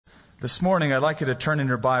This morning, I'd like you to turn in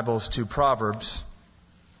your Bibles to Proverbs.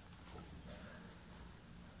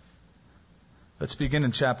 Let's begin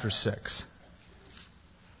in chapter 6.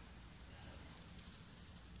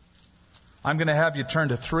 I'm going to have you turn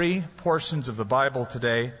to 3 portions of the Bible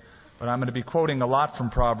today, but I'm going to be quoting a lot from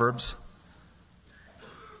Proverbs.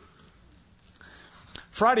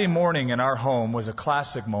 Friday morning in our home was a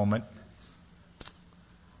classic moment. It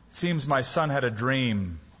seems my son had a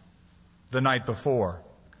dream the night before.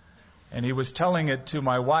 And he was telling it to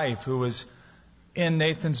my wife, who was in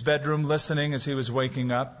Nathan's bedroom listening as he was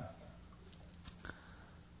waking up. He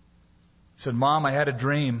said, "Mom, I had a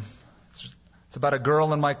dream. It's about a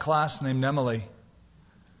girl in my class named Emily.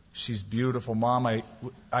 She's beautiful, Mom.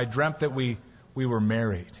 I dreamt that we were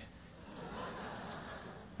married."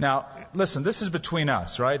 Now, listen, this is between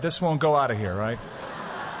us, right? This won't go out of here, right?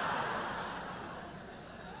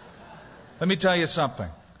 Let me tell you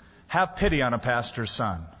something. Have pity on a pastor's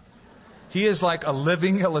son. He is like a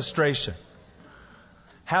living illustration.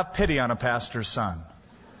 Have pity on a pastor's son.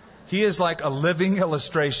 He is like a living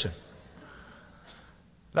illustration.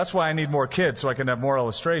 That's why I need more kids, so I can have more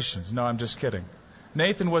illustrations. No, I'm just kidding.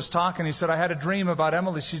 Nathan was talking. He said, "I had a dream about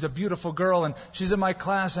Emily. She's a beautiful girl, and she's in my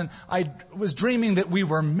class, and I was dreaming that we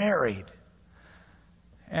were married."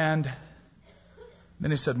 And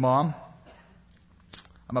then he said, "Mom,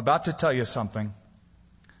 I'm about to tell you something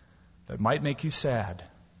that might make you sad.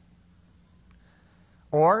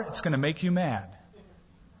 Or it's going to make you mad.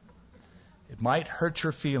 It might hurt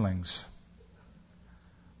your feelings.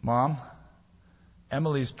 Mom,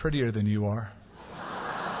 Emily's prettier than you are."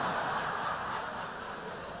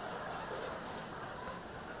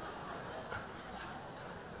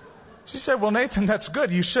 She said, "Well, Nathan, that's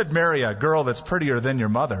good. You should marry a girl that's prettier than your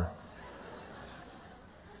mother."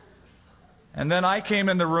 And then I came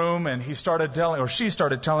in the room and she started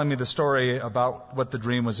telling me the story about what the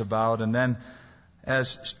dream was about. And then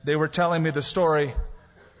as they were telling me the story,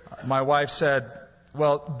 my wife said,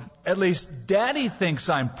 "Well, at least Daddy thinks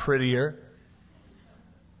I'm prettier."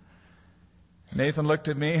 Nathan looked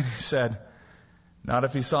at me and he said, "Not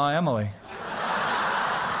if he saw Emily."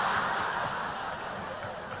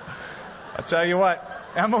 I'll tell you what,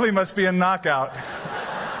 Emily must be a knockout.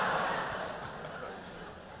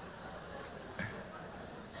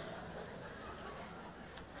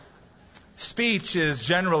 Speech is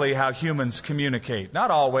generally how humans communicate.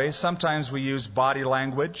 Not always. Sometimes we use body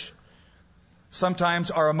language.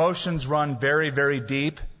 Sometimes our emotions run very, very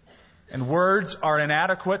deep, and words are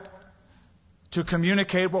inadequate to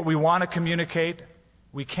communicate what we want to communicate.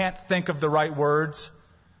 We can't think of the right words.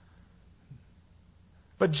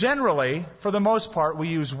 But generally, for the most part, we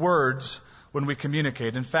use words when we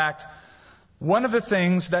communicate. In fact, one of the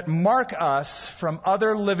things that mark us from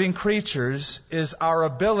other living creatures is our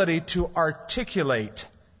ability to articulate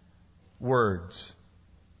words.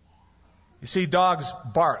 You see, dogs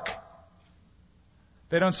bark.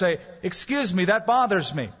 They don't say, "Excuse me, that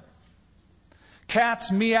bothers me."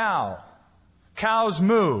 Cats meow. Cows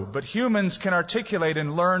moo. But humans can articulate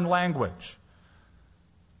and learn language.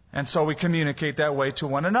 And so we communicate that way to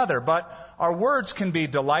one another. But our words can be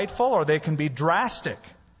delightful or they can be drastic.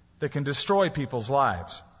 They can destroy people's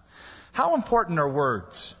lives. How important are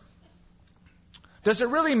words? Does it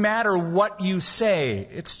really matter what you say?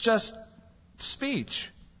 It's just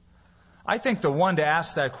speech. I think the one to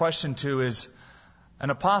ask that question to is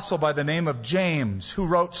an apostle by the name of James, who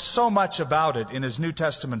wrote so much about it in his New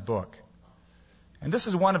Testament book. And this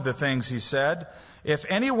is one of the things he said: "If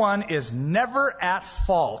anyone is never at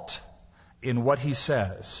fault in what he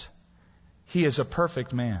says, he is a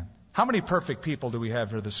perfect man." How many perfect people do we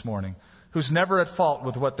have here this morning who's never at fault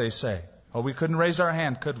with what they say? Oh, we couldn't raise our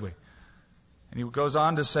hand, could we? And he goes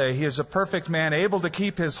on to say, he is a perfect man, able to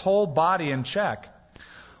keep his whole body in check.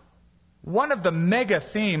 One of the mega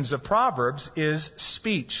themes of Proverbs is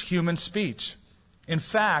speech, human speech. In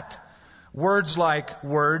fact, words like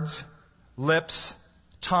words, lips,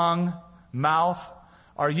 tongue, mouth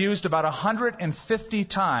are used about 150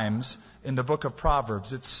 times in the book of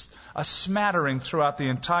Proverbs. It's a smattering throughout the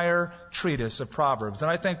entire treatise of Proverbs.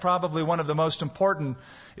 And I think probably one of the most important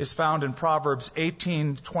is found in Proverbs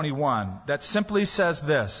 18:21, that simply says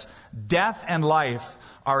this: "Death and life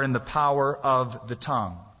are in the power of the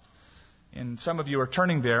tongue." And some of you are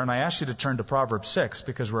turning there, and I ask you to turn to Proverbs 6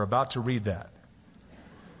 because we're about to read that.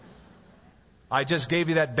 I just gave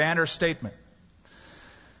you that banner statement.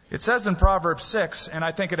 It says in Proverbs 6, and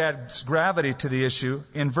I think it adds gravity to the issue,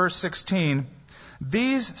 in verse 16,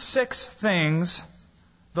 "These 6 things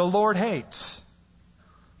the Lord hates.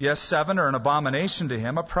 Yes, 7 are an abomination to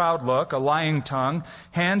him, a proud look, a lying tongue,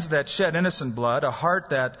 hands that shed innocent blood, a heart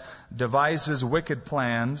that devises wicked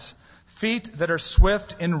plans, feet that are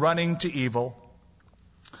swift in running to evil,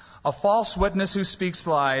 a false witness who speaks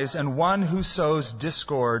lies, and one who sows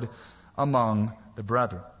discord among the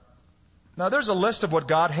brethren. Now, there's a list of what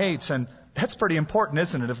God hates, and that's pretty important,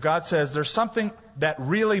 isn't it? If God says there's something that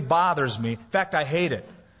really bothers me, in fact, I hate it,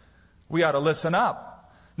 we ought to listen up.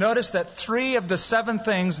 Notice that 3 of the 7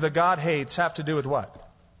 things that God hates have to do with what?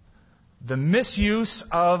 The misuse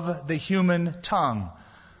of the human tongue.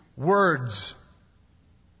 Words.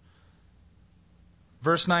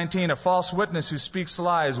 Verse 19, a false witness who speaks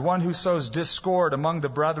lies, one who sows discord among the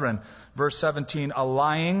brethren. Verse 17, a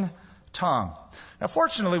lying tongue. Now,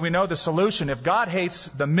 fortunately, we know the solution. If God hates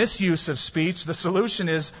the misuse of speech, the solution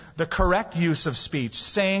is the correct use of speech,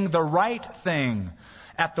 saying the right thing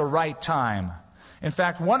at the right time. In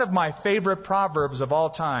fact, one of my favorite proverbs of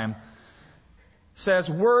all time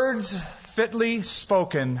says, words fitly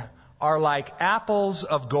spoken are like apples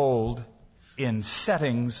of gold in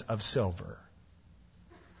settings of silver.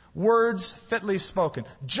 Words fitly spoken.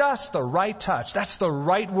 Just the right touch. That's the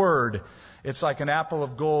right word. It's like an apple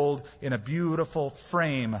of gold in a beautiful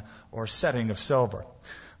frame or setting of silver.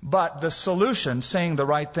 But the solution, saying the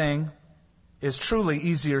right thing, is truly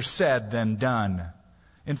easier said than done.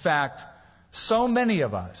 In fact, so many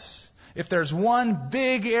of us, if there's one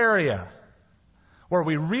big area where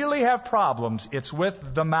we really have problems, it's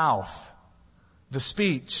with the mouth, the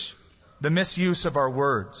speech, the misuse of our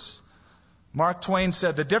words. Mark Twain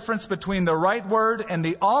said the difference between the right word and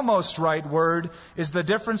the almost right word is the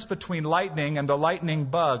difference between lightning and the lightning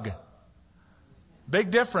bug.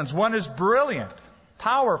 Big difference. One is brilliant,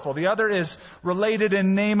 powerful. The other is related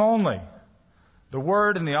in name only. The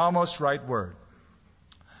word and the almost right word.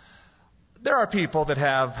 There are people that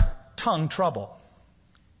have tongue trouble.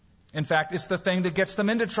 In fact, it's the thing that gets them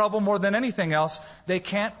into trouble more than anything else. They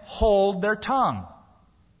can't hold their tongue.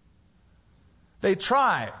 They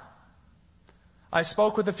try. I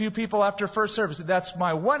spoke with a few people after first service. That's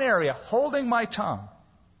my one area, holding my tongue.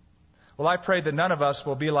 Well, I pray that none of us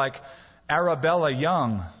will be like Arabella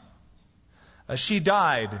Young. She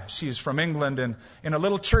died. She's from England, and in a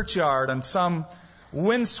little churchyard on some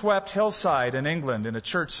windswept hillside in England, in a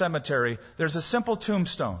church cemetery, there's a simple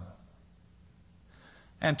tombstone.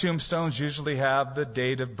 And tombstones usually have the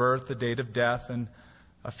date of birth, the date of death, and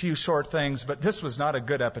a few short things, but this was not a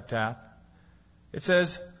good epitaph. It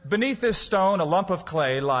says, beneath this stone, a lump of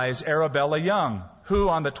clay, lies Arabella Young, who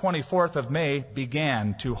on the 24th of May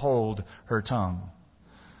began to hold her tongue.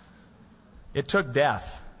 It took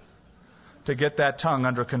death to get that tongue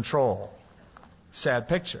under control. Sad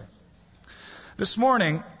picture. This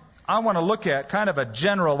morning, I want to look at kind of a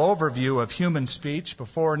general overview of human speech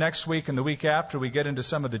before next week and the week after we get into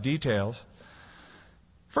some of the details.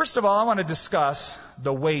 First of all, I want to discuss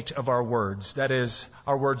the weight of our words. That is,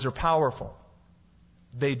 our words are powerful.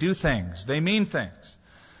 They do things. They mean things.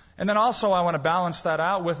 And then also I want to balance that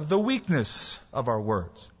out with the weakness of our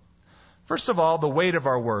words. First of all, the weight of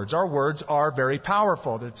our words. Our words are very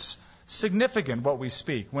powerful. It's significant what we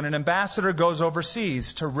speak. When an ambassador goes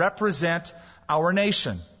overseas to represent our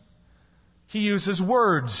nation, he uses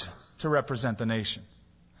words to represent the nation.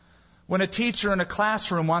 When a teacher in a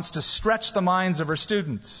classroom wants to stretch the minds of her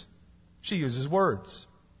students, she uses words.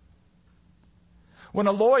 When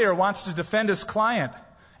a lawyer wants to defend his client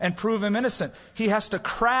and prove him innocent, he has to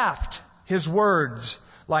craft his words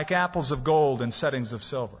like apples of gold in settings of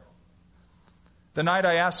silver. The night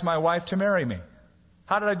I asked my wife to marry me,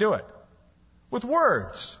 how did I do it? With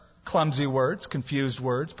words. Clumsy words, confused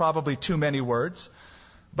words, probably too many words,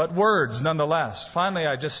 but words nonetheless. Finally,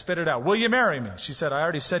 I just spit it out. Will you marry me? She said, I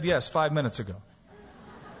already said yes 5 minutes ago.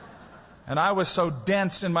 And I was so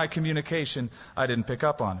dense in my communication, I didn't pick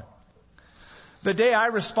up on it. The day I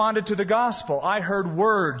responded to the gospel, I heard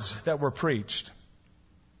words that were preached.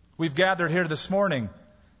 We've gathered here this morning.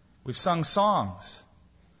 We've sung songs.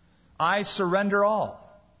 I surrender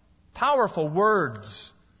all. Powerful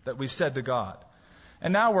words that we said to God.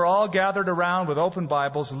 And now we're all gathered around with open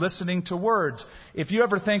Bibles listening to words. If you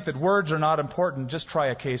ever think that words are not important, just try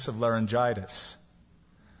a case of laryngitis.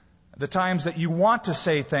 The times that you want to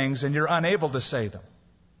say things and you're unable to say them.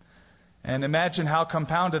 And imagine how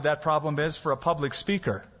compounded that problem is for a public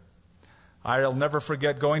speaker. I'll never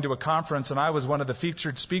forget going to a conference, and I was one of the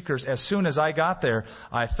featured speakers. As soon as I got there,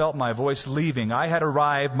 I felt my voice leaving. I had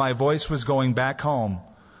arrived. My voice was going back home.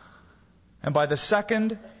 And by the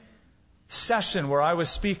second session where I was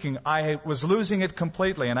speaking, I was losing it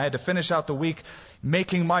completely, and I had to finish out the week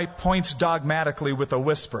making my points dogmatically with a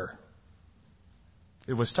whisper.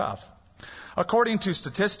 It was tough. According to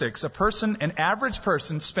statistics, an average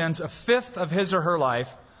person spends a fifth of his or her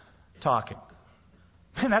life talking.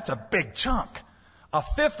 Man, that's a big chunk. A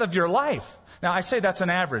fifth of your life. Now, I say that's an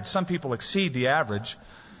average. Some people exceed the average.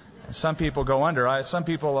 And some people go under. Some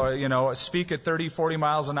people are, speak at 30, 40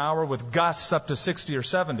 miles an hour with gusts up to 60 or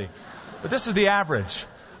 70. But this is the average.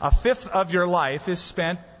 A fifth of your life is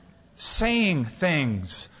spent saying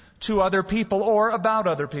things to other people or about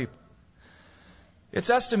other people. It's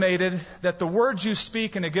estimated that the words you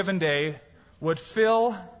speak in a given day would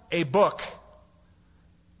fill a book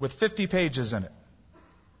with 50 pages in it.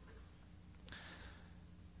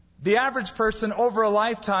 The average person over a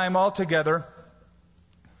lifetime altogether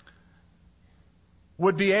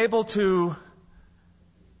would be able to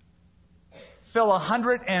fill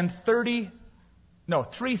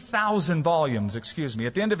 3,000 volumes, At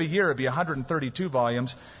the end of a year, it'd be 132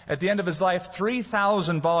 volumes. At the end of his life,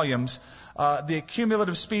 3,000 volumes. The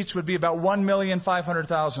cumulative speech would be about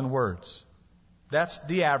 1,500,000 words. That's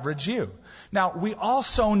the average you. Now, we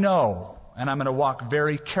also know, and I'm going to walk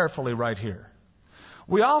very carefully right here,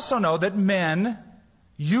 we also know that men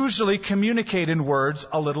usually communicate in words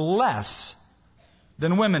a little less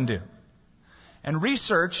than women do. And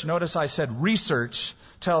research, notice I said research,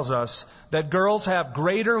 tells us that girls have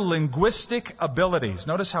greater linguistic abilities.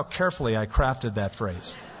 Notice how carefully I crafted that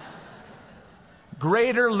phrase.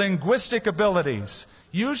 Greater linguistic abilities.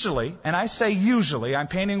 Usually, and I say usually, I'm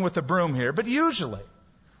painting with a broom here, but usually,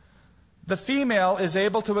 the female is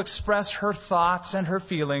able to express her thoughts and her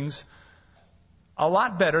feelings a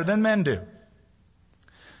lot better than men do.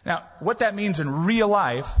 Now, what that means in real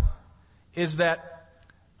life is that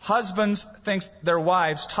husbands think their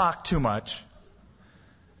wives talk too much,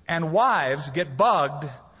 and wives get bugged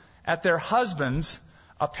at their husbands'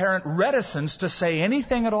 apparent reticence to say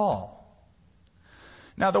anything at all.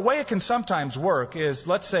 Now, the way it can sometimes work is,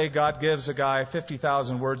 let's say God gives a guy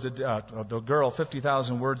 50,000 words, the girl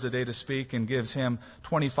 50,000 words a day to speak, and gives him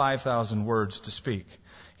 25,000 words to speak.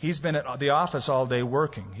 He's been at the office all day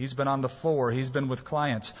working. He's been on the floor. He's been with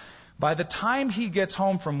clients. By the time he gets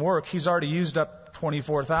home from work, he's already used up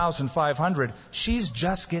 24,500. She's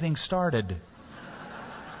just getting started.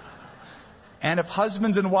 And if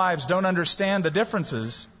husbands and wives don't understand the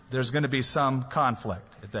differences, there's going to be some conflict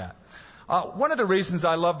at that. One of the reasons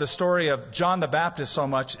I love the story of John the Baptist so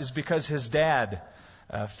much is because his dad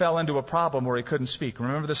fell into a problem where he couldn't speak.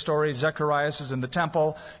 Remember the story? Zechariah was in the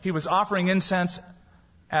temple. He was offering incense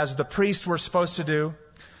as the priests were supposed to do.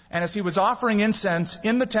 And as he was offering incense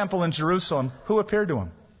in the temple in Jerusalem, who appeared to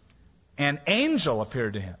him? An angel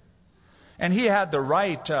appeared to him. And he had the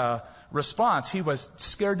right response. He was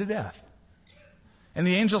scared to death. And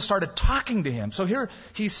the angel started talking to him. So here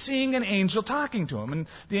he's seeing an angel talking to him. And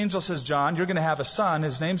the angel says, John, you're going to have a son.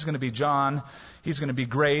 His name's going to be John. He's going to be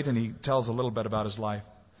great. And he tells a little bit about his life.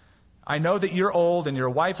 I know that you're old and your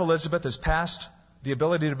wife Elizabeth has passed the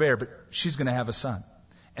ability to bear, but she's going to have a son.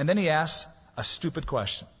 And then he asks a stupid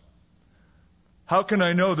question. How can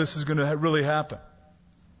I know this is going to really happen?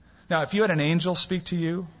 Now, if you had an angel speak to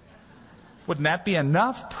you, wouldn't that be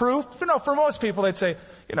enough proof? For most people, they'd say,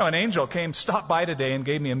 an angel stopped by today and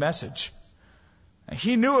gave me a message. And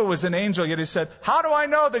he knew it was an angel, yet he said, how do I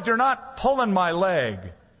know that you're not pulling my leg?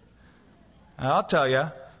 And I'll tell you,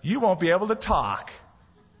 you won't be able to talk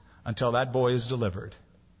until that boy is delivered.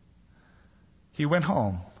 He went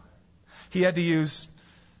home. He had to use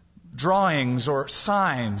drawings or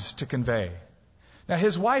signs to convey. Now,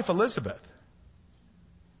 his wife, Elizabeth,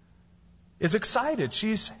 is excited.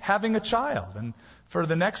 She's having a child. And for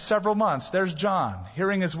the next several months, there's John,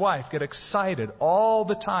 hearing his wife get excited all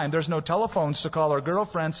the time. There's no telephones to call her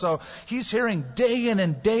girlfriend, so he's hearing day in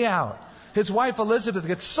and day out. His wife, Elizabeth,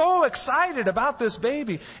 gets so excited about this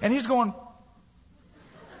baby, and he's going,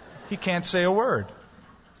 he can't say a word.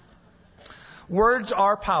 Words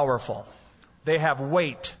are powerful. They have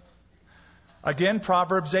weight. Again,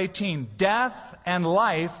 Proverbs 18, death and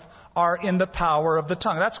life are in the power of the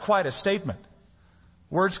tongue. That's quite a statement.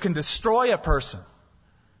 Words can destroy a person.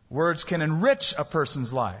 Words can enrich a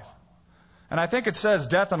person's life. And I think it says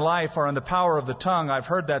death and life are in the power of the tongue. I've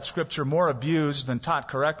heard that scripture more abused than taught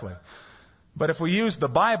correctly. But if we use the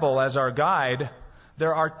Bible as our guide,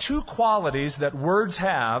 there are two qualities that words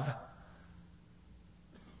have.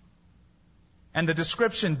 And the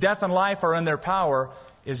description, death and life are in their power,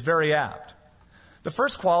 is very apt. The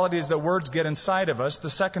first quality is that words get inside of us. The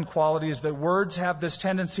second quality is that words have this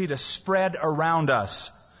tendency to spread around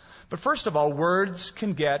us. But first of all, words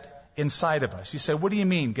can get inside of us. You say, what do you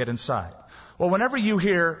mean, get inside? Well, whenever you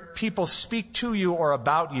hear people speak to you or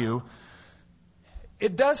about you,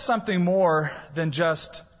 it does something more than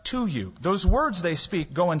just to you. Those words they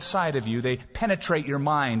speak go inside of you. They penetrate your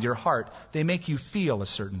mind, your heart. They make you feel a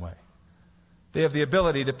certain way. They have the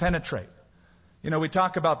ability to penetrate. We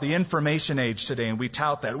talk about the information age today, and we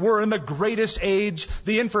tout that. We're in the greatest age,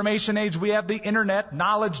 the information age. We have the internet.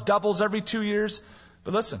 Knowledge doubles every 2 years.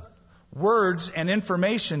 But listen, words and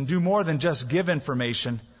information do more than just give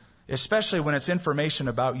information, especially when it's information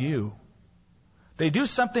about you. They do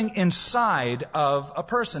something inside of a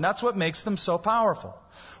person. That's what makes them so powerful.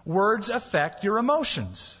 Words affect your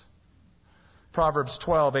emotions. Proverbs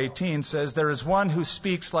 12:18 says, there is one who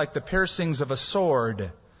speaks like the piercings of a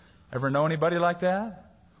sword. Ever know anybody like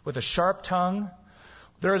that? With a sharp tongue?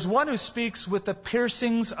 There is one who speaks with the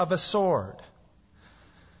piercings of a sword.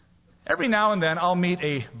 Every now and then I'll meet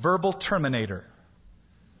a verbal terminator.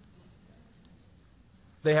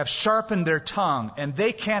 They have sharpened their tongue and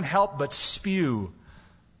they can't help but spew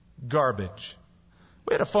garbage.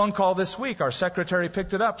 We had a phone call this week. Our secretary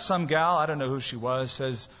picked it up. Some gal, I don't know who she was,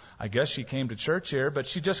 says, I guess she came to church here, but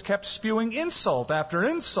she just kept spewing insult after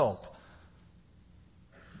insult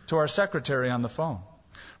to our secretary on the phone.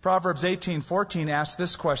 Proverbs 18:14 asks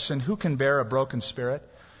this question, who can bear a broken spirit?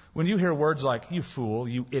 When you hear words like, you fool,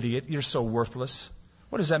 you idiot, you're so worthless,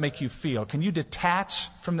 what does that make you feel? Can you detach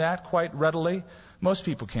from that quite readily? Most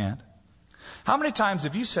people can't. How many times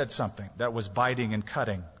have you said something that was biting and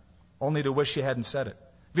cutting, only to wish you hadn't said it?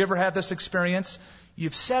 Have you ever had this experience?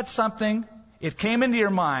 You've said something, it came into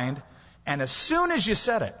your mind, and as soon as you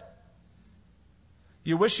said it,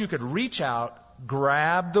 you wish you could reach out,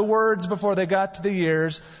 grab the words before they got to the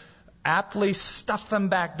ears, aptly stuff them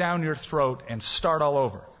back down your throat, and start all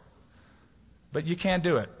over. But you can't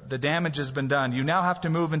do it. The damage has been done. You now have to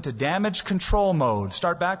move into damage control mode.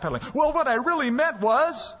 Start backpedaling. Well, what I really meant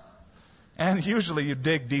was... And usually you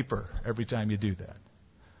dig deeper every time you do that.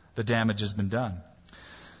 The damage has been done.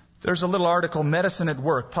 There's a little article, Medicine at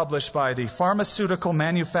Work, published by the Pharmaceutical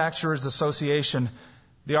Manufacturers Association.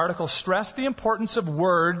 The article stressed the importance of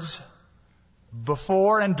words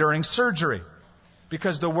before and during surgery,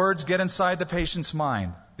 because the words get inside the patient's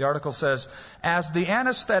mind. The article says, as the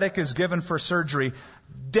anesthetic is given for surgery,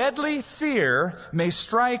 deadly fear may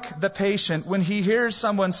strike the patient when he hears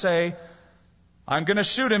someone say, I'm going to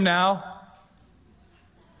shoot him now.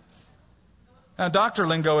 Now, doctor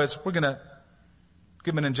lingo is, we're going to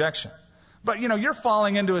give him an injection. But, you're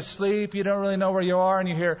falling into a sleep, you don't really know where you are, and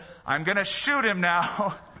you hear, I'm going to shoot him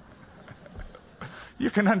now. You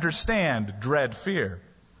can understand dread fear.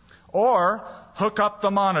 Or, hook up the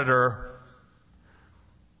monitor.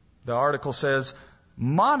 The article says,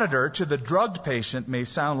 monitor to the drugged patient may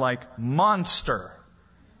sound like monster.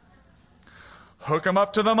 Hook him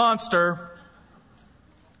up to the monster.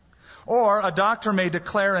 Or, a doctor may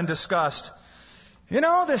declare in disgust,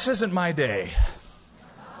 this isn't my day.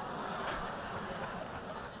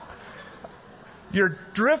 You're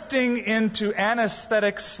drifting into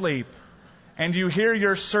anesthetic sleep, and you hear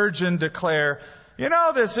your surgeon declare,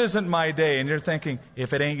 this isn't my day. And you're thinking,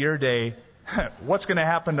 if it ain't your day, what's going to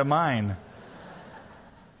happen to mine?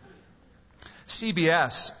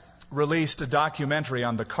 CBS released a documentary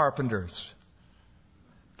on the Carpenters.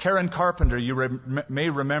 Karen Carpenter, you may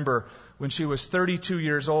remember, when she was 32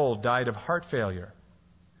 years old, died of heart failure.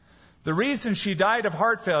 The reason she died of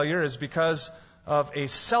heart failure is because of a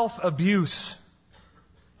self-abuse,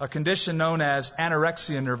 a condition known as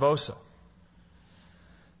anorexia nervosa.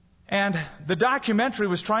 And the documentary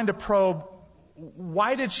was trying to probe,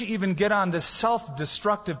 why did she even get on this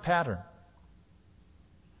self-destructive pattern?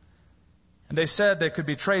 And they said they could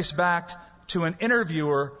be traced back to an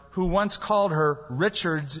interviewer who once called her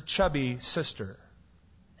Richard's chubby sister.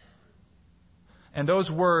 And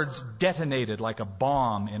those words detonated like a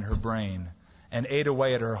bomb in her brain and ate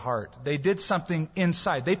away at her heart. They did something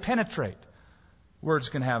inside. They penetrate. Words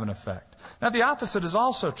can have an effect. Now, the opposite is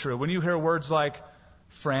also true. When you hear words like,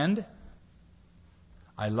 friend,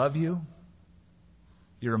 I love you,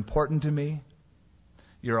 you're important to me,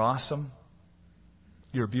 you're awesome,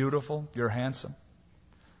 you're beautiful, you're handsome.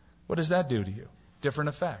 What does that do to you? Different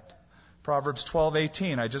effect. Proverbs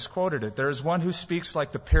 12:18, I just quoted it. There is one who speaks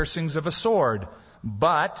like the piercings of a sword,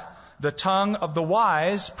 but the tongue of the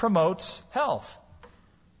wise promotes health.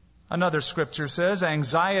 Another scripture says,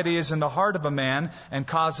 anxiety is in the heart of a man and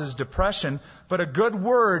causes depression, but a good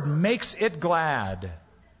word makes it glad.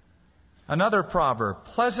 Another proverb,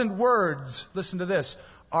 pleasant words, listen to this,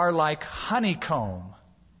 are like honeycomb,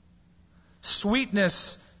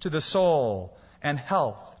 sweetness to the soul and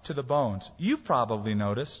health to the bones. You've probably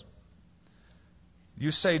noticed.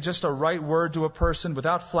 You say just a right word to a person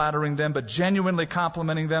without flattering them, but genuinely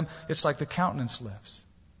complimenting them, it's like the countenance lifts.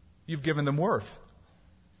 You've given them worth.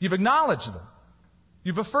 You've acknowledged them.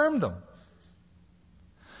 You've affirmed them.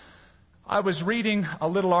 I was reading a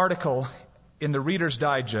little article in the Reader's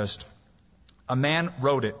Digest. A man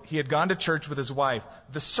wrote it. He had gone to church with his wife.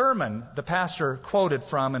 The sermon the pastor quoted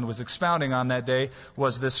from and was expounding on that day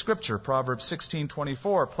was this scripture, Proverbs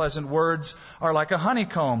 16:24. Pleasant words are like a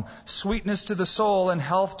honeycomb, sweetness to the soul and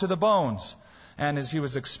health to the bones. And as he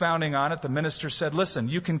was expounding on it, the minister said, listen,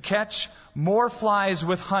 you can catch more flies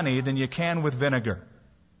with honey than you can with vinegar.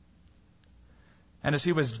 And as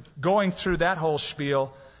he was going through that whole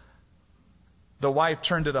spiel, the wife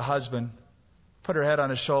turned to the husband, put her head on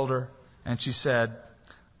his shoulder, and she said,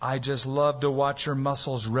 I just love to watch your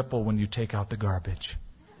muscles ripple when you take out the garbage.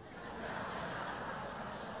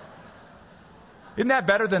 Isn't that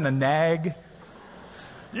better than a nag?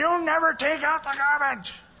 You never take out the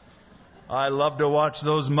garbage. I love to watch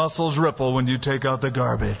those muscles ripple when you take out the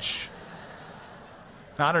garbage.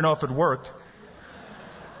 Now, I don't know if it worked.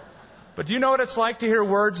 But do you know what it's like to hear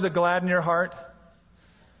words that gladden your heart?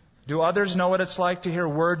 Do others know what it's like to hear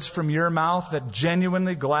words from your mouth that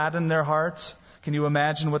genuinely gladden their hearts? Can you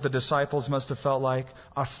imagine what the disciples must have felt like?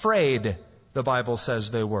 Afraid, the Bible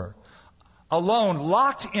says they were. Alone,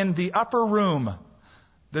 locked in the upper room.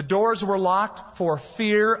 The doors were locked for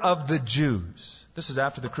fear of the Jews. This is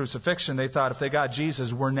after the crucifixion. They thought if they got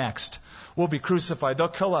Jesus, we're next. We'll be crucified. They'll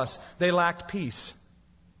kill us. They lacked peace.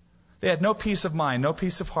 They had no peace of mind, no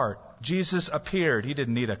peace of heart. Jesus appeared. He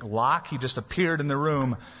didn't need a lock. He just appeared in the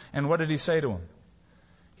room. And what did he say to him?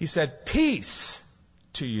 He said, peace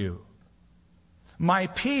to you. My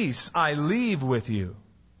peace I leave with you.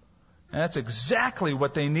 And that's exactly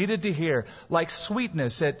what they needed to hear. Like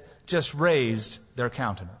sweetness, it just raised their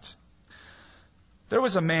countenance. There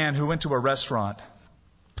was a man who went to a restaurant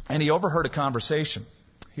and he overheard a conversation.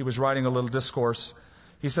 He was writing a little discourse.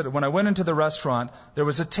 He said, when I went into the restaurant, there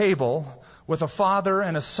was a table with a father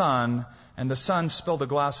and a son, and the son spilled a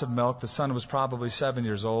glass of milk. The son was probably 7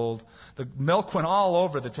 years old. The milk went all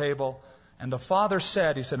over the table, and the father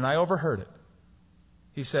said, and I overheard it.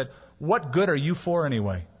 He said, what good are you for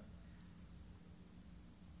anyway?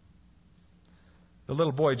 The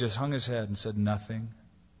little boy just hung his head and said nothing.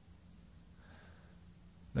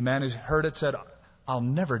 The man who heard it said, I'll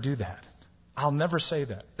never do that. I'll never say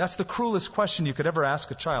that. That's the cruelest question you could ever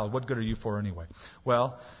ask a child. What good are you for anyway?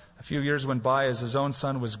 Well, a few years went by as his own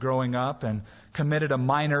son was growing up and committed a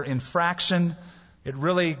minor infraction. It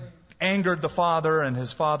really angered the father, and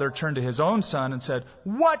his father turned to his own son and said,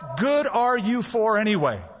 what good are you for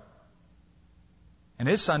anyway? And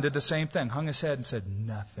his son did the same thing, hung his head and said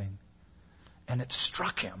nothing. And it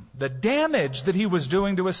struck him, the damage that he was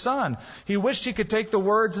doing to his son. He wished he could take the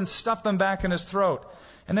words and stuff them back in his throat.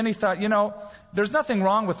 And then he thought, there's nothing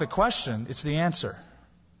wrong with the question. It's the answer.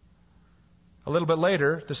 A little bit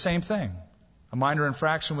later, the same thing. A minor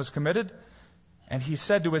infraction was committed. And he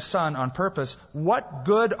said to his son on purpose, what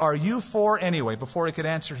good are you for anyway? Before he could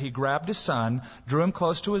answer, he grabbed his son, drew him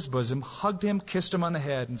close to his bosom, hugged him, kissed him on the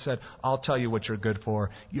head, and said, I'll tell you what you're good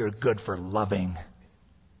for. You're good for loving.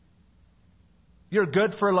 You're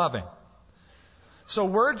good for loving. So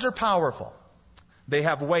words are powerful. They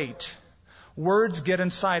have weight. Words get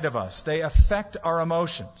inside of us. They affect our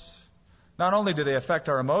emotions. Not only do they affect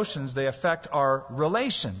our emotions, they affect our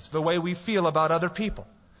relations, the way we feel about other people.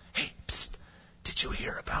 Hey, psst, did you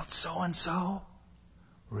hear about so-and-so?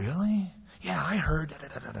 Really? Yeah, I heard.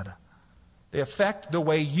 They affect the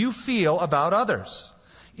way you feel about others.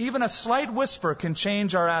 Even a slight whisper can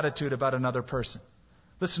change our attitude about another person.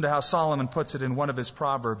 Listen to how Solomon puts it in one of his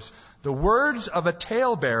Proverbs. The words of a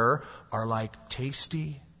talebearer are like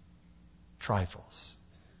tasty trifles.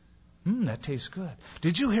 That tastes good.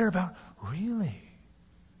 Did you hear about? Really?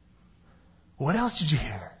 What else did you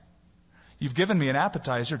hear? You've given me an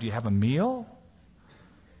appetizer. Do you have a meal?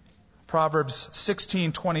 Proverbs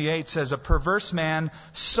 16:28 says, a perverse man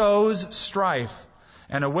sows strife,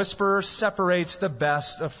 and a whisperer separates the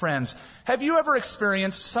best of friends. Have you ever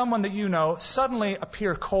experienced someone that you know suddenly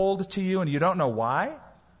appear cold to you and you don't know why?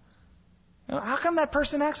 How come that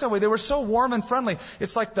person acts that way? They were so warm and friendly.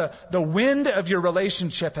 It's like the wind of your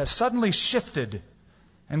relationship has suddenly shifted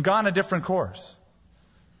and gone a different course.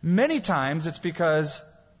 Many times it's because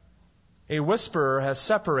a whisperer has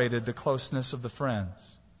separated the closeness of the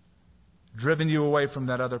friends, driven you away from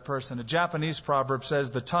that other person. A Japanese proverb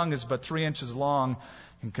says the tongue is but 3 inches long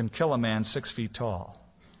and can kill a man 6 feet tall.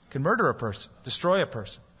 Can murder a person, destroy a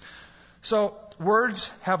person. So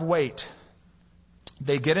words have weight.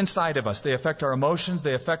 They get inside of us. They affect our emotions.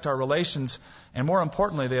 They affect our relations. And more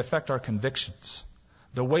importantly, they affect our convictions.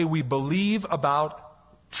 The way we believe about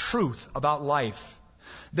truth, about life.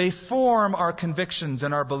 They form our convictions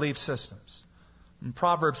and our belief systems. In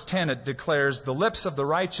Proverbs 10, it declares, the lips of the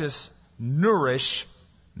righteous nourish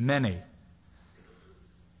many.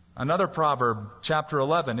 Another proverb, chapter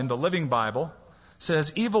 11, in the Living Bible,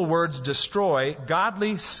 says, evil words destroy,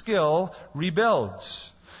 godly skill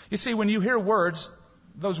rebuilds. You see, when you hear words,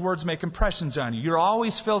 those words make impressions on you. You're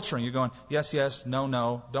always filtering. You're going, yes, yes, no,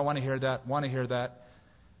 no, don't want to hear that, want to hear that.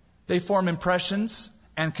 They form impressions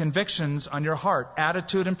and convictions on your heart,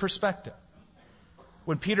 attitude and perspective.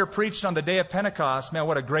 When Peter preached on the day of Pentecost, man,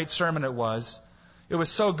 what a great sermon it was. It was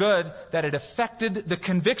so good that it affected the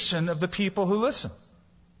conviction of the people who listened.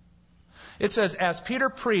 It says, as Peter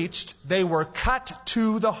preached, they were cut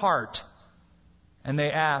to the heart. And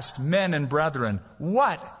they asked, men and brethren,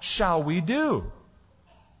 what shall we do?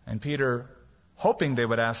 And Peter, hoping they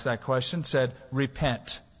would ask that question, said,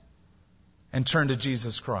 repent and turn to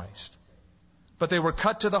Jesus Christ. But they were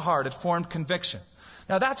cut to the heart. It formed conviction.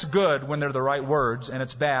 Now that's good when they're the right words, and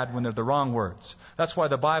it's bad when they're the wrong words. That's why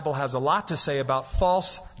the Bible has a lot to say about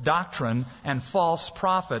false doctrine and false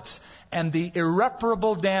prophets and the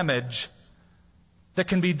irreparable damage that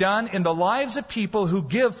can be done in the lives of people who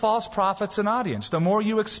give false prophets an audience. The more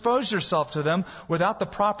you expose yourself to them without the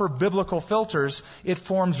proper biblical filters, it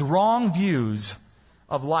forms wrong views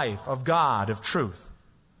of life, of God, of truth.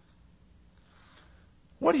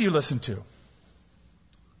 What do you listen to?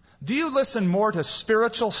 Do you listen more to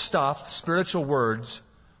spiritual stuff, spiritual words,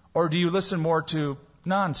 or do you listen more to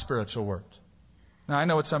non-spiritual words? Now, I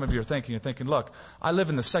know what some of you are thinking. You're thinking, look, I live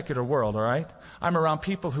in the secular world, all right? I'm around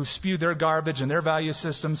people who spew their garbage and their value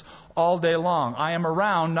systems all day long. I am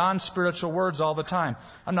around non-spiritual words all the time.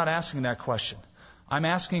 I'm not asking that question. I'm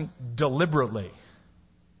asking deliberately,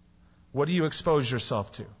 what do you expose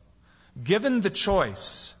yourself to? Given the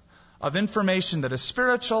choice of information that is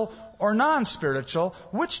spiritual or non-spiritual,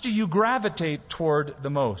 which do you gravitate toward the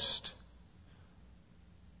most?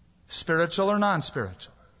 Spiritual or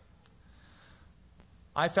non-spiritual?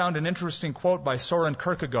 I found an interesting quote by Søren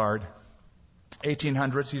Kierkegaard,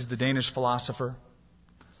 1800s. He's the Danish philosopher.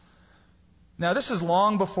 Now, this is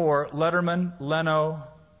long before Letterman, Leno,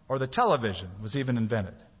 or the television was even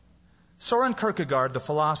invented. Søren Kierkegaard, the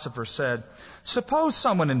philosopher, said, suppose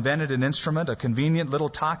someone invented an instrument, a convenient little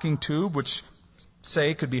talking tube, which,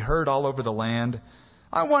 say, could be heard all over the land.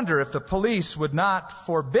 I wonder if the police would not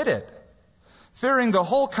forbid it, fearing the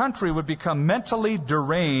whole country would become mentally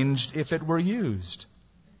deranged if it were used.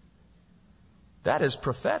 That is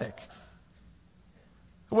prophetic.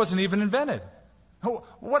 It wasn't even invented.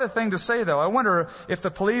 What a thing to say, though. I wonder if the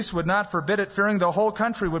police would not forbid it, fearing the whole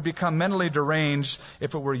country would become mentally deranged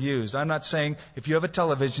if it were used. I'm not saying if you have a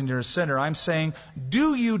television, you're a sinner. I'm saying,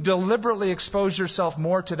 do you deliberately expose yourself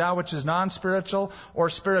more to that which is non-spiritual or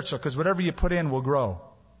spiritual? Because whatever you put in will grow.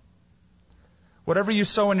 Whatever you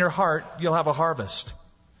sow in your heart, you'll have a harvest.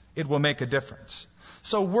 It will make a difference.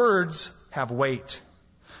 So words have weight.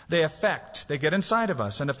 They get inside of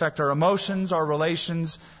us and affect our emotions, our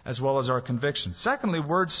relations, as well as our convictions. Secondly,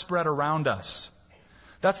 words spread around us.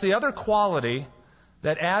 That's the other quality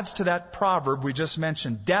that adds to that proverb we just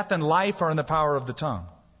mentioned. Death and life are in the power of the tongue.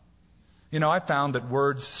 You know, I found that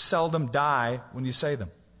words seldom die when you say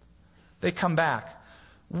them. They come back.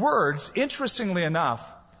 Words, interestingly enough,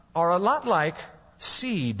 are a lot like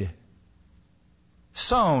seed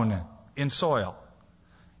sown in soil.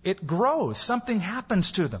 It grows. Something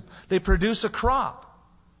happens to them. They produce a crop.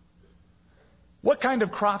 What kind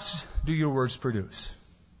of crops do your words produce?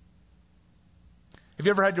 Have you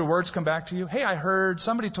ever had your words come back to you? Hey, I heard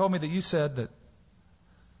somebody told me that you said that.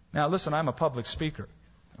 Now, listen, I'm a public speaker.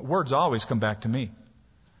 Words always come back to me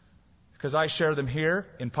because I share them here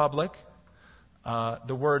in public.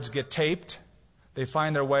 The words get taped. They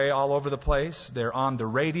find their way all over the place. They're on the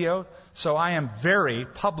radio. So I am very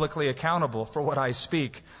publicly accountable for what I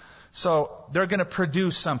speak. So they're going to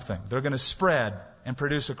produce something. They're going to spread and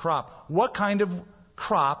produce a crop. What kind of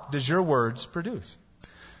crop does your words produce?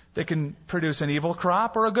 They can produce an evil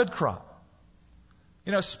crop or a good crop.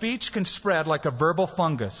 You know, speech can spread like a verbal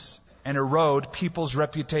fungus and erode people's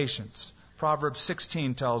reputations. Proverbs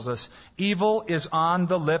 16 tells us, evil is on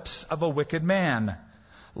the lips of a wicked man.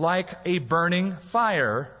 Like a burning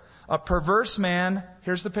fire, a perverse man,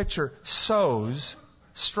 here's the picture, sows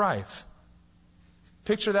strife.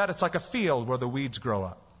 Picture that, it's like a field where the weeds grow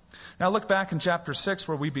up. Now look back in chapter 6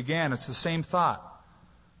 where we began, it's the same thought.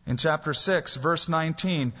 In chapter 6, verse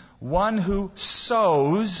 19, one who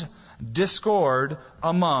sows discord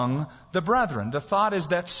among the brethren. The thought is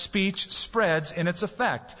that speech spreads in its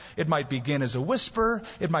effect. It might begin as a whisper,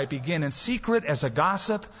 it might begin in secret as a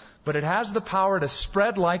gossip, but it has the power to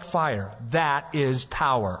spread like fire. That is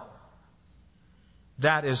power.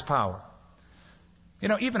 That is power. You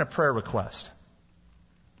know, even a prayer request.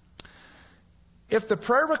 If the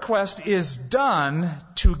prayer request is done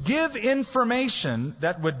to give information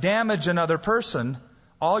that would damage another person,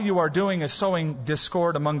 all you are doing is sowing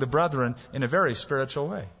discord among the brethren in a very spiritual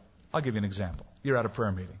way. I'll give you an example. You're at a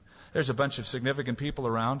prayer meeting. There's a bunch of significant people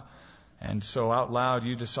around, and so out loud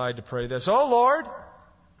you decide to pray this: "Oh Lord,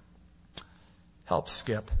 help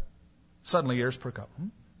Skip." Suddenly ears perk up.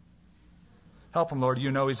 Help him, Lord.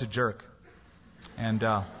 You know he's a jerk and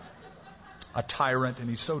a tyrant, and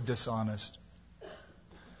he's so dishonest.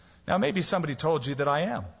 Now, maybe somebody told you that I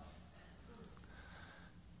am.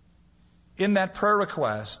 In that prayer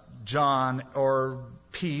request, John or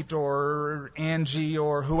Pete or Angie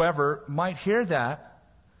or whoever might hear that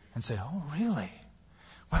and say, "Oh, really?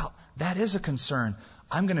 Well, that is a concern.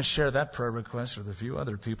 I'm going to share that prayer request with a few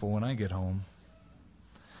other people when I get home."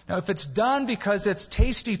 Now, if it's done because it's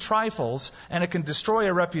tasty trifles and it can destroy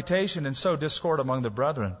a reputation and sow discord among the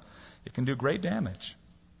brethren, it can do great damage.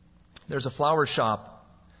 There's a flower shop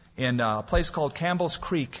in a place called Campbell's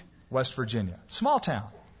Creek, West Virginia. Small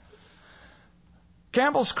town.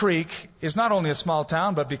 Campbell's Creek is not only a small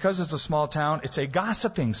town, but because it's a small town, it's a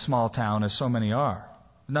gossiping small town, as so many are.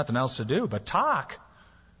 Nothing else to do but talk.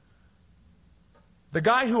 The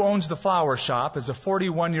guy who owns the flower shop is a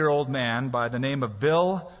 41-year-old man by the name of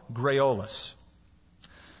Bill Grayolis.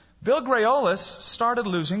 Bill Grayolis started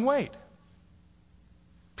losing weight.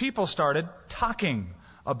 People started talking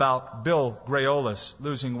about Bill Grayolis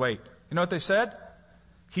losing weight. You know what they said?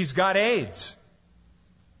 He's got AIDS.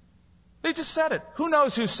 They just said it. Who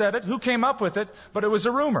knows who said it, who came up with it, but it was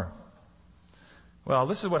a rumor. Well,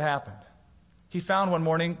 this is what happened. He found one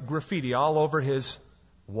morning graffiti all over his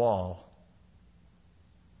wall.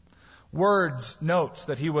 Words, notes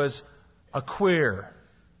that he was a queer,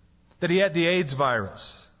 that he had the AIDS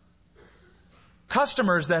virus.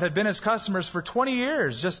 Customers that had been his customers for 20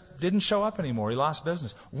 years just didn't show up anymore. He lost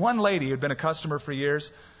business. One lady who had been a customer for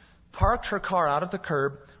years parked her car out at the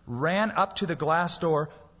curb, ran up to the glass door,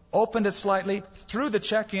 opened it slightly, threw the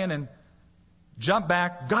check in, and jumped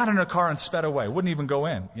back, got in her car, and sped away. Wouldn't even go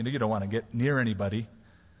in. You don't want to get near anybody.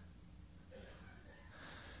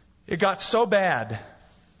 It got so bad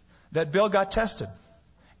that Bill got tested,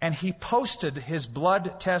 and he posted his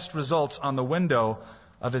blood test results on the window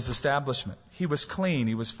of his establishment. He was clean.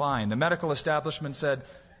 He was fine. The medical establishment said,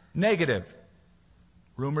 negative.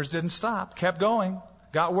 Rumors didn't stop. Kept going.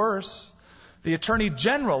 Got worse. The Attorney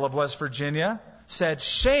General of West Virginia said,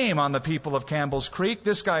 shame on the people of Campbell's Creek.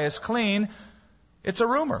 This guy is clean. It's a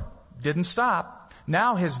rumor. Didn't stop.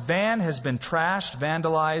 Now his van has been trashed,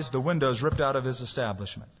 vandalized, the windows ripped out of his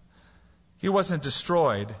establishment. He wasn't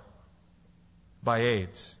destroyed by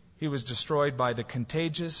AIDS. He was destroyed by the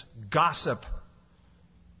contagious gossip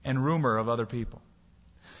and rumor of other people.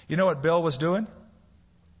 You know what Bill was doing?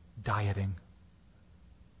 Dieting.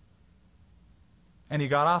 And he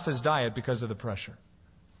got off his diet because of the pressure.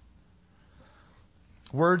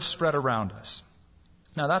 Words spread around us.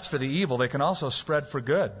 Now that's for the evil. They can also spread for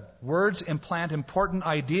good. Words implant important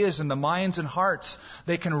ideas in the minds and hearts.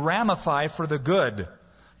 They can ramify for the good.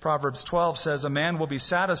 Proverbs 12 says, a man will be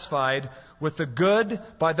satisfied with the good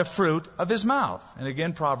by the fruit of his mouth. And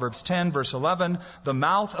again, Proverbs 10, verse 11, the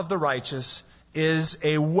mouth of the righteous is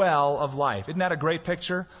a well of life. Isn't that a great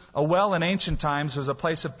picture? A well in ancient times was a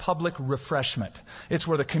place of public refreshment. It's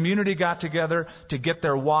where the community got together to get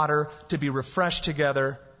their water, to be refreshed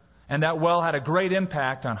together. And that well had a great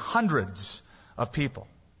impact on hundreds of people.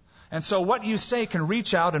 And so what you say can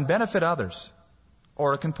reach out and benefit others,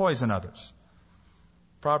 or it can poison others.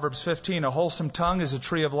 Proverbs 15, a wholesome tongue is a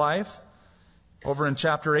tree of life. Over in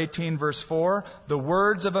chapter 18, verse 4, the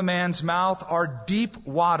words of a man's mouth are deep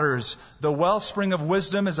waters. The wellspring of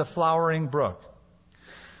wisdom is a flowering brook.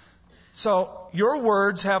 So your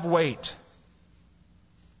words have weight.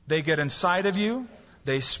 They get inside of you.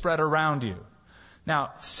 They spread around you.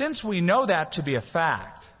 Now, since we know that to be a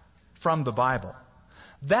fact from the Bible,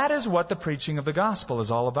 that is what the preaching of the gospel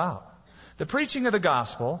is all about. The preaching of the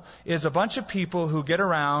gospel is a bunch of people who get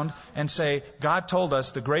around and say, God told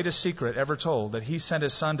us the greatest secret ever told, that He sent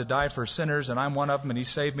His Son to die for sinners, and I'm one of them, and He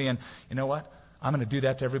saved me, and you know what? I'm going to do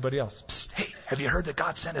that to everybody else. Psst, hey, have you heard that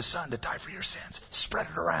God sent His Son to die for your sins? Spread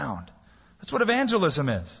it around. That's what evangelism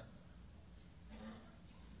is.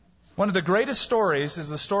 One of the greatest stories is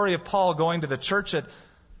the story of Paul going to the church at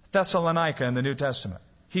Thessalonica in the New Testament.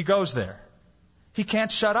 He goes there. He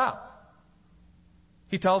can't shut up.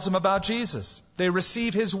 He tells them about Jesus. They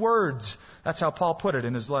receive His words. That's how Paul put it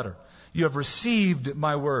in his letter. You have received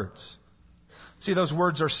my words. See, those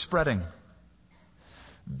words are spreading.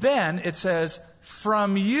 Then it says,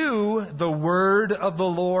 from you the word of the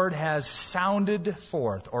Lord has sounded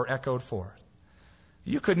forth or echoed forth.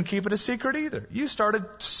 You couldn't keep it a secret either. You started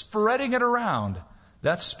spreading it around.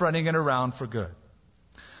 That's spreading it around for good.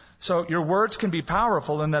 So your words can be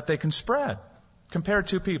powerful in that they can spread. Compare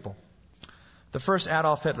two people. The first,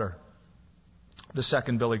 Adolf Hitler. The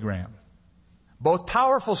second, Billy Graham. Both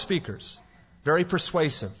powerful speakers, very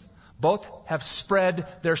persuasive. Both have spread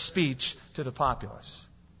their speech to the populace.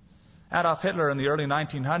 Adolf Hitler in the early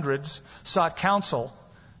 1900s sought counsel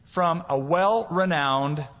from a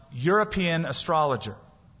well-renowned European astrologer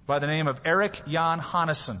by the name of Erich Jan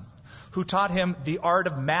Hannessen, who taught him the art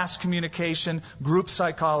of mass communication, group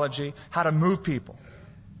psychology, how to move people.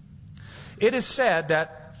 It is said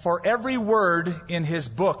that for every word in his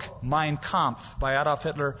book, Mein Kampf, by Adolf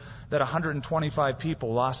Hitler, that 125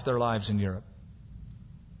 people lost their lives in Europe.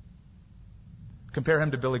 Compare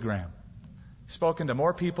him to Billy Graham. He's spoken to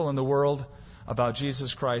more people in the world about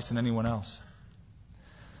Jesus Christ than anyone else.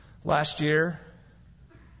 Last year,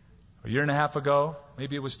 a year and a half ago,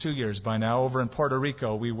 maybe it was 2 years by now, over in Puerto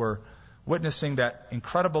Rico, we were witnessing that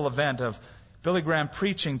incredible event of Billy Graham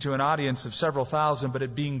preaching to an audience of several thousand, but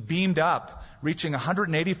it being beamed up, reaching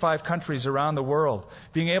 185 countries around the world,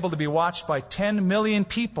 being able to be watched by 10 million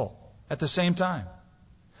people at the same time.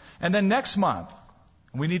 And then next month,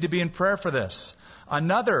 we need to be in prayer for this,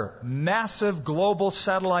 another massive global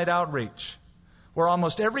satellite outreach, where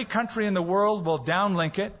almost every country in the world will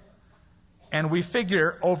downlink it, and we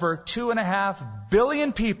figure over 2.5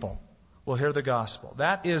 billion people will hear the gospel.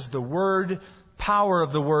 That is the word, power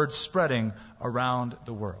of the word spreading around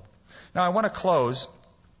the world. Now I want to close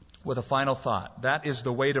with a final thought. That is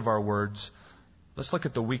the weight of our words. Let's look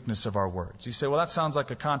at the weakness of our words. You say, well, that sounds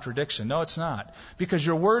like a contradiction. No, it's not. Because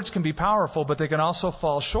your words can be powerful, but they can also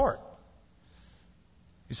fall short.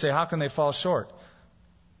 You say, how can they fall short?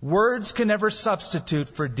 Words can never substitute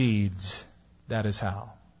for deeds. That is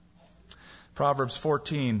how. Proverbs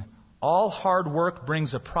 14, all hard work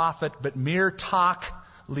brings a profit, but mere talk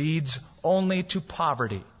leads only to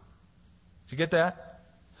poverty. Did you get that?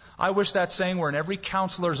 I wish that saying were in every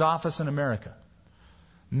counselor's office in America.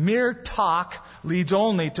 Mere talk leads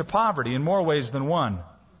only to poverty in more ways than one.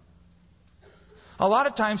 A lot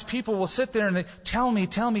of times people will sit there and they tell me,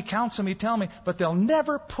 counsel me, tell me, but they'll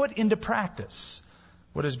never put into practice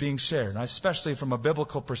what is being shared. And especially from a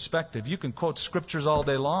biblical perspective. You can quote scriptures all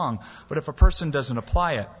day long, but if a person doesn't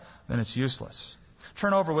apply it, then it's useless.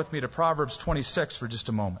 Turn over with me to Proverbs 26 for just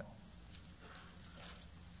a moment.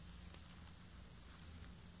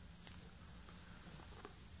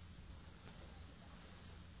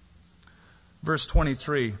 Verse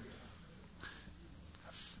 23.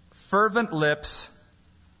 Fervent lips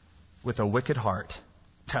with a wicked heart.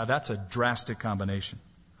 Now that's a drastic combination.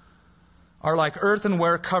 Are like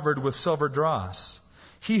earthenware covered with silver dross.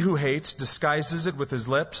 He who hates disguises it with his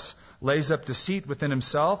lips, lays up deceit within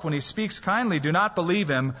himself. When he speaks kindly, do not believe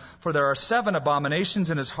him, for there are 7 abominations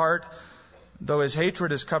in his heart. Though his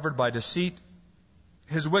hatred is covered by deceit,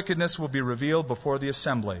 his wickedness will be revealed before the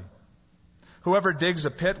assembly. Whoever digs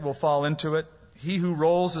a pit will fall into it. He who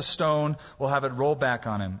rolls a stone will have it roll back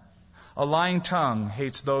on him. A lying tongue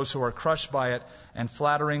hates those who are crushed by it, and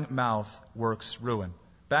flattering mouth works ruin.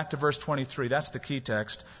 Back to verse 23, that's the key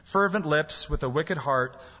text. Fervent lips with a wicked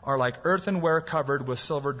heart are like earthenware covered with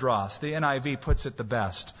silver dross. The NIV puts it the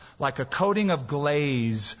best, like a coating of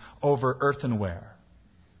glaze over earthenware.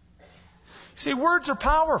 See, words are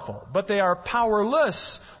powerful, but they are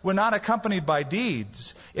powerless when not accompanied by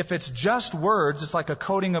deeds. If it's just words, it's like a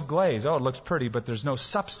coating of glaze. Oh, it looks pretty, but there's no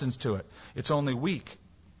substance to it. It's only weak.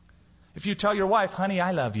 If you tell your wife, honey,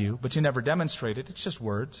 I love you, but you never demonstrate it, it's just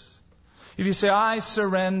words. If you say, I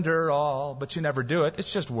surrender all, but you never do it,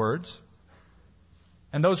 it's just words.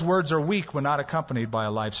 And those words are weak when not accompanied by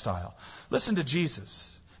a lifestyle. Listen to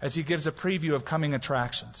Jesus as he gives a preview of coming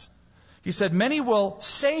attractions. He said, many will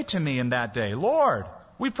say to me in that day, Lord,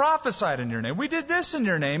 we prophesied in your name. We did this in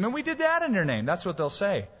your name, and we did that in your name. That's what they'll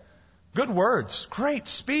say. Good words, great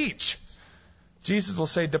speech. Jesus will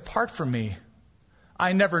say, depart from me.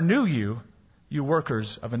 I never knew you, you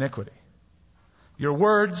workers of iniquity. Your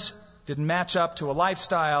words didn't match up to a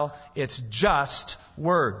lifestyle. It's just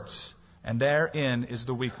words. And therein is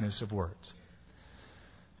the weakness of words.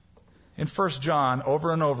 In 1 John,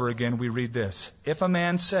 over and over again, we read this. If a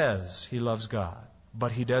man says he loves God,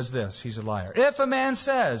 but he does this, he's a liar. If a man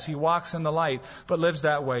says he walks in the light, but lives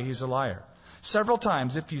that way, he's a liar. Several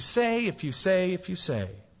times, if you say,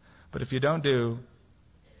 but if you don't do,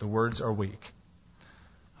 the words are weak.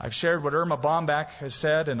 I've shared what Irma Bombach has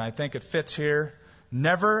said, and I think it fits here.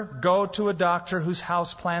 Never go to a doctor whose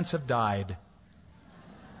house plants have died.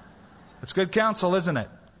 That's good counsel, isn't it?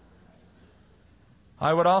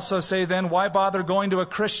 I would also say then, why bother going to a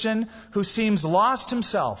Christian who seems lost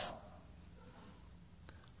himself?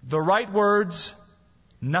 The right words,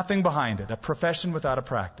 nothing behind it. A profession without a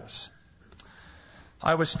practice.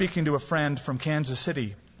 I was speaking to a friend from Kansas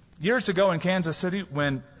City. Years ago in Kansas City,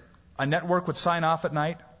 when a network would sign off at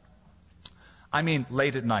night, I mean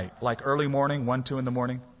late at night, like early morning, 1, 2 in the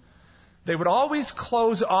morning, they would always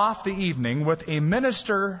close off the evening with a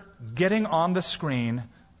minister getting on the screen.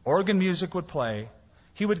 Organ music would play.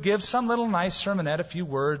 He would give some little nice sermonette, a few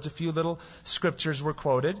words, a few little scriptures were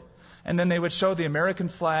quoted. And then they would show the American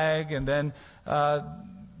flag and then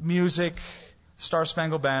music, Star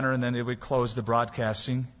Spangled Banner, and then it would close the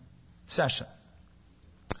broadcasting session.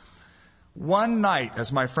 One night,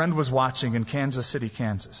 as my friend was watching in Kansas City,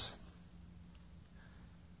 Kansas,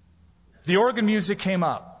 the organ music came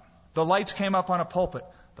up. The lights came up on a pulpit.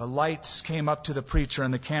 The lights came up to the preacher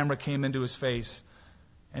and the camera came into his face.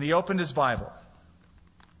 And he opened his Bible.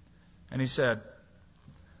 And he said,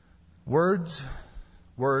 words,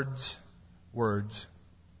 words, words.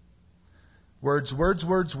 Words, words,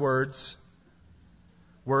 words, words.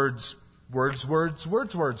 Words, words, words,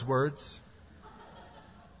 words, words, words.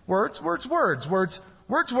 Words, words, words, words,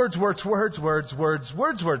 words, words, words, words, words, words,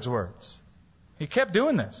 words, words, words. He kept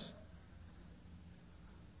doing this.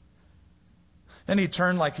 Then he'd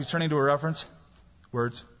turn like he's turning to a reference.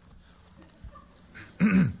 Words.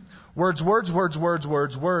 Words, words, words, words,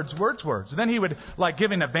 words, words, words, words. Then he would, like,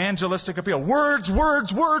 give an evangelistic appeal. Words,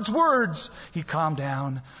 words, words, words. He'd calm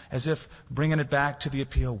down as if bringing it back to the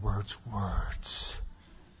appeal. Words, words.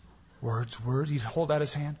 Words, words. He'd hold out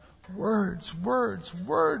his hand. Words, words,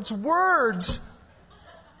 words, words.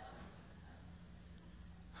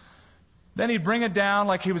 Then he'd bring it down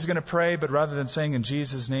like he was going to pray, but rather than saying in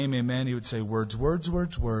Jesus' name, amen, he would say words, words,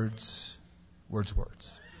 words, words, words,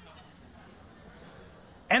 words.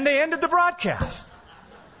 And they ended the broadcast.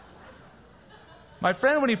 My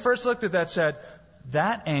friend, when he first looked at that, said,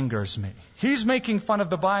 that angers me. He's making fun of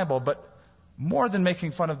the Bible, but more than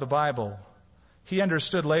making fun of the Bible, he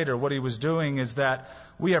understood later what he was doing is that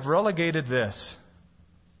we have relegated this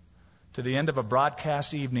to the end of a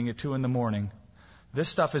broadcast evening at 2 in the morning. This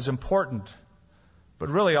stuff is important, but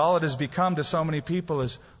really all it has become to so many people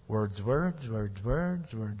is words, words, words,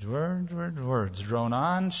 words, words, words, words, words. Drone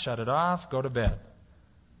on, shut it off, go to bed.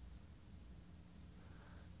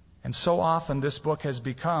 And so often this book has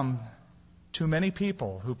become too many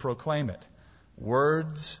people who proclaim it.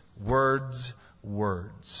 Words, words,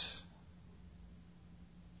 words.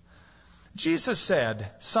 Jesus said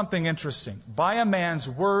something interesting. By a man's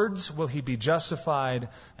words will he be justified,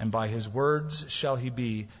 and by his words shall he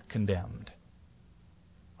be condemned.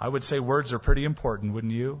 I would say words are pretty important,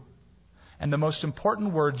 wouldn't you? And the most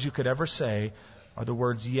important words you could ever say are the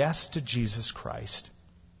words yes to Jesus Christ.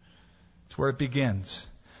 It's where it begins.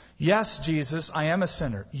 Yes, Jesus, I am a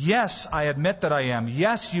sinner. Yes, I admit that I am.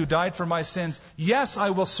 Yes, you died for my sins. Yes,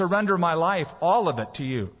 I will surrender my life, all of it, to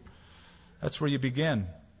you. That's where you begin.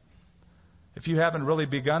 If you haven't really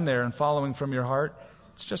begun there and following from your heart,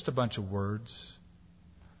 it's just a bunch of words.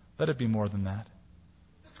 Let it be more than that.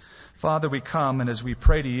 Father, we come, and as we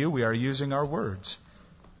pray to you, we are using our words.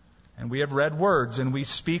 And we have read words, and we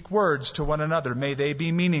speak words to one another. May they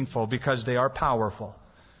be meaningful because they are powerful.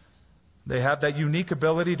 They have that unique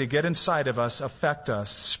ability to get inside of us, affect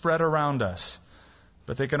us, spread around us.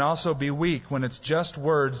 But they can also be weak when it's just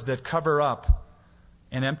words that cover up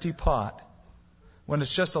an empty pot. When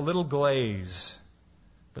it's just a little glaze,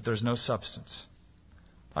 but there's no substance.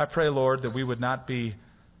 I pray, Lord, that we would not be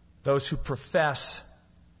those who profess,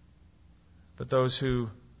 but those who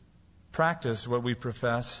practice what we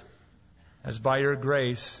profess, as by your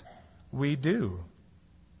grace we do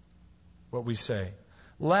what we say.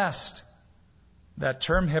 Lest that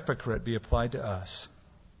term hypocrite be applied to us.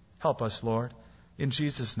 Help us, Lord. In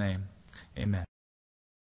Jesus' name, amen.